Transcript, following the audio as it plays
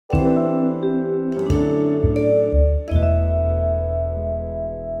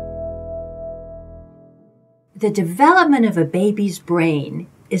The development of a baby's brain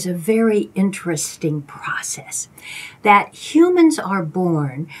is a very interesting process. That humans are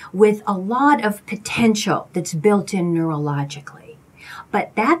born with a lot of potential that's built in neurologically,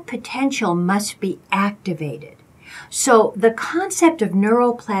 but that potential must be activated. So the concept of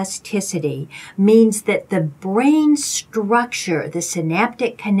neuroplasticity means that the brain structure, the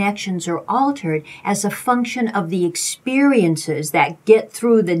synaptic connections are altered as a function of the experiences that get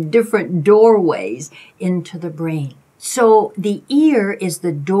through the different doorways into the brain. So the ear is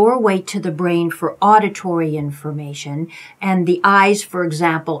the doorway to the brain for auditory information, and the eyes, for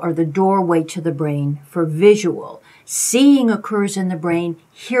example, are the doorway to the brain for visual. Seeing occurs in the brain,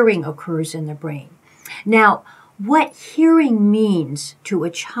 hearing occurs in the brain. Now, what hearing means to a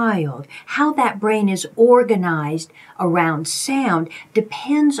child, how that brain is organized around sound,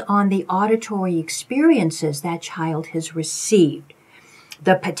 depends on the auditory experiences that child has received.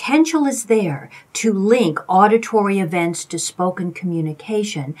 The potential is there to link auditory events to spoken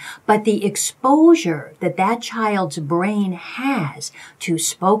communication, but the exposure that that child's brain has to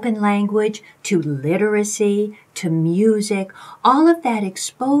spoken language, to literacy, to music, all of that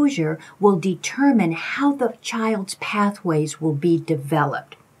exposure will determine how the child's pathways will be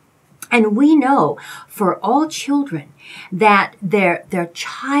developed. And we know for all children that their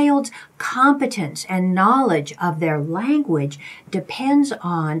child's competence and knowledge of their language depends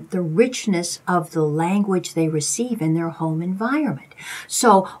on the richness of the language they receive in their home environment.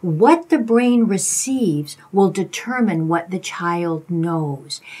 So what the brain receives will determine what the child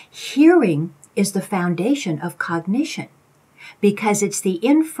knows. Hearing is the foundation of cognition, because it's the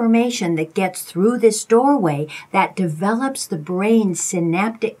information that gets through this doorway that develops the brain's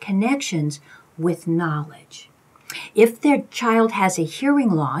synaptic connections with knowledge. If their child has a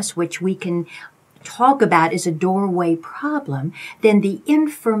hearing loss, which we can talk about as a doorway problem, then the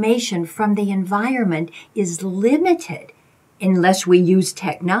information from the environment is limited unless we use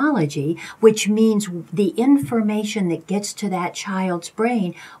technology, which means the information that gets to that child's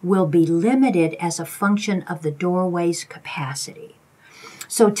brain will be limited as a function of the doorway's capacity.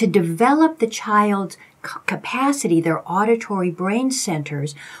 So to develop the child's capacity, their auditory brain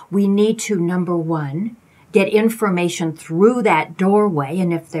centers, we need to, number one, get information through that doorway,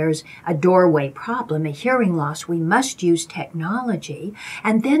 and if there's a doorway problem, a hearing loss, we must use technology.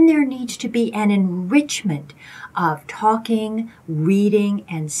 And then there needs to be an enrichment of talking, reading,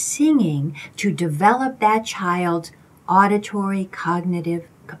 and singing to develop that child's auditory cognitive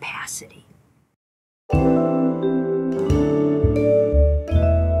capacity.